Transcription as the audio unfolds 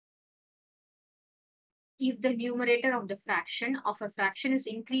if the numerator of the fraction of a fraction is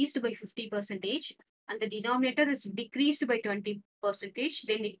increased by 50% and the denominator is decreased by 20%,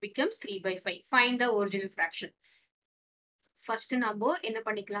 then it becomes 3 by 5. Find the original fraction. First நம்ம என்ன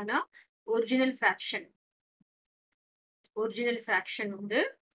பண்ணிக்கலாம்னா original fraction வந்து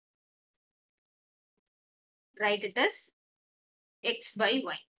write it as x by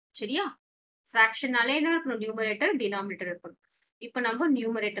y. சரியா? fractionனாலே என்ன இருக்கணும்? numerator denominator இருக்கணும். இப்போ நம்ம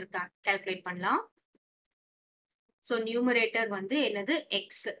numerator calculate பண்ணலாம். So numerator வந்து என்னது? x.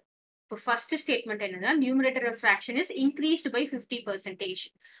 இப்போ first statement என்னன்னா numerator of fraction is increased by 50%.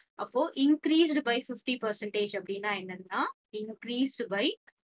 அப்போ increased by 50% அப்படின்னா என்னன்னா increased by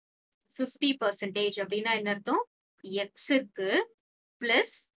 50% அப்படின்னா என்ன அர்த்தம்? x க்கு plus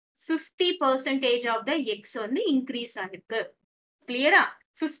 50% of the x வந்து increase ஆகிருக்கு. கிளியரா?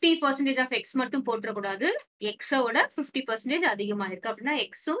 50% of x மட்டும் போட்டுறக்கூடாது. x ஓட 50% அதிகமா இருக்கு அப்படின்னா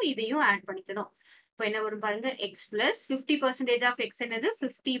x-உம் இதையும் ஆட் பண்ணிக்கணும். இப்போ என்ன வரும் பாருங்க, x plus 50% of x என்னது?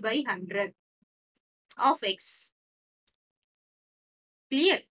 50 by 100 of x.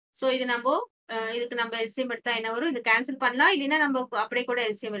 Clear? So இது நம்ம இதுக்கு நம்ம எல்சிஎம் எடுத்தா என்ன வரும்? இது கேன்சல் பண்ணலாம், இல்லைன்னா நம்ம அப்படியே கூட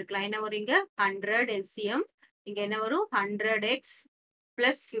எல்சிஎம் எடுக்கலாம். என்ன வரும் இங்க? 100 எல்சிஎம். இங்க என்ன வரும்? 100x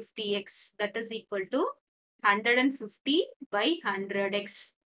plus 50x. That is equal to 150 by 100x.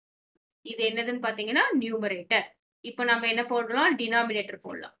 இது என்னதுன்னு பாத்தீங்கன்னா நியூமரேட்டர். இப்போ நம்ம என்ன போடலாம்? டினாமினேட்டர்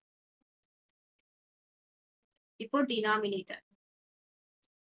போடலாம். இப்போ டினாமினேட்டர்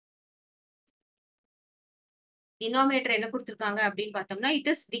டினாமினேட்டர் என்ன கொடுத்திருக்காங்க அப்படின்னு பார்த்தோம்னா it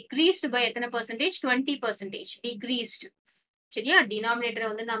is decreased by எத்தனை percentage? 20%. decreased. சரியா? டினாமினேட்டர்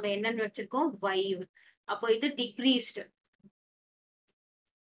வந்து நம்ம என்னன்னு வச்சிருக்கோம்? y. அப்போ இது decreased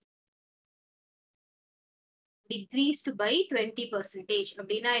by 20%.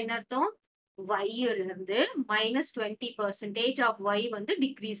 அப்படின்னா என்ன அர்த்தம்? y இருந்து -20% of y வந்து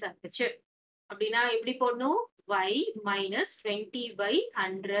டிக்ரீஸ் ஆகிடுச்சு. அப்படின்னா எப்படி போடணும்? y minus 20 by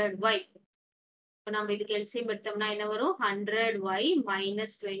 100y. இப்போ நம்ம இதுக்கு எல்சிஎம் எடுத்தோம்னா என்ன வரும்? 100y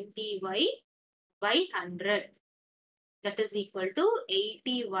minus 20y by 100. That is equal to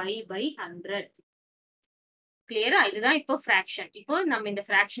 80y by 100. கிளியரா? இதுதான் இப்போ fraction. இப்போ நம்ம இந்த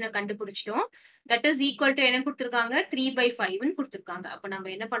fraction கண்டுபிடிச்சிட்டோம். That is equal to என்ன கொடுத்திருக்காங்க? 3 by 5 கொடுத்திருக்காங்க. அப்ப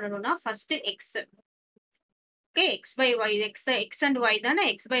நம்ம என்ன பண்ணணும்னா first x. Okay, x by y, x and y தானே?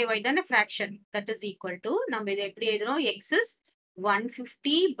 x by y தானே fraction. That is equal to நம்ம இதை எப்படி எழுதுறோம்? x is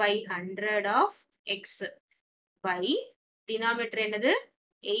 150 by 100 of x by denominator என்னது?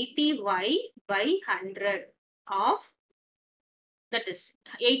 80y by 100 of, that is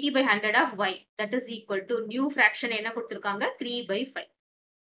 80 by 100 of y. That is equal to new fraction என்ன கொடுத்திருக்காங்க? 3 by 5.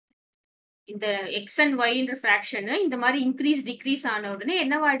 இந்த x and y என்ற fraction இந்த மாதிரி increase decrease ஆன உடனே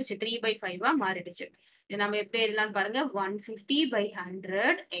என்னவாயிடுச்சு? 3 by 5 மாறிடுச்சு. இது நம்ம எப்படி எழுதலாம்னு பாருங்க. 150 by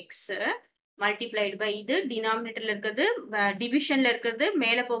 100 x multiplied by இது denominatorல இருக்கிறது divisionல இருக்கிறது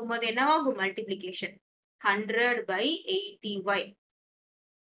மேல போகும்போது என்னவாகும்? multiplication. 100 by 80y.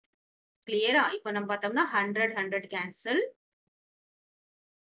 கிளியரா? இப்போ நம்ம பார்த்தோம்னா 100 cancel.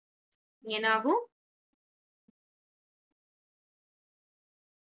 என்னாகும்?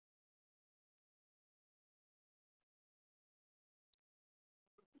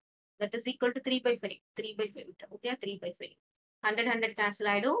 That is equal to 3 by 5. 3 by 5. Okay, 3 by 5. 100 cancel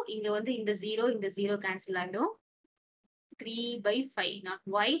ஆயிடும். இங்க வந்து இந்த 0 cancel ஆயிடும். 3 by 5. Not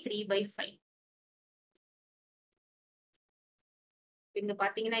y, 3 by 5. இங்க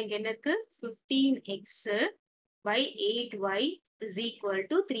பாத்தீங்கன்னா இங்க என்ன இருக்கு? 15x by 8y is equal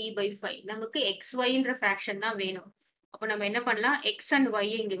to 3 by 5. நமக்கு xy என்ற fraction தான் வேணும். அப்ப நம்ம என்ன பண்ணலாம்? x and y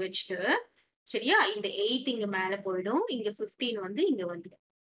இங்க வச்சுட்டு, சரியா? இந்த 8 இங்க மேல போயிடும். இங்க 15 வந்து இங்க வந்துடும்.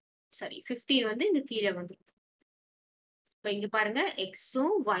 சரி, 15 வந்து இங்க கீழே வந்துடும். இப்ப இங்க பாருங்க,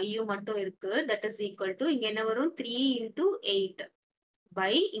 x-உம் y-யும் மட்டும் இருக்கு. That is equal to இங்க என்ன வரும்? 3 into 8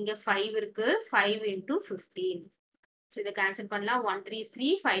 by இங்க 5 இருக்கு. 5 into 15. So இதை கேன்சல் பண்ணலாம். 1 3 is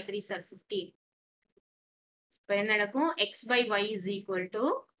 3, 5 3 are 15. இப்ப என்ன நடக்கும்? x by y is equal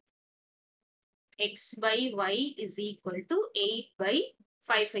to 8 by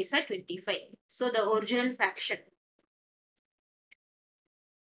 5 5 are 25. So the original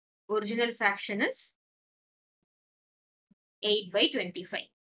fraction is 8 by 25.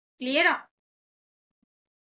 Clear?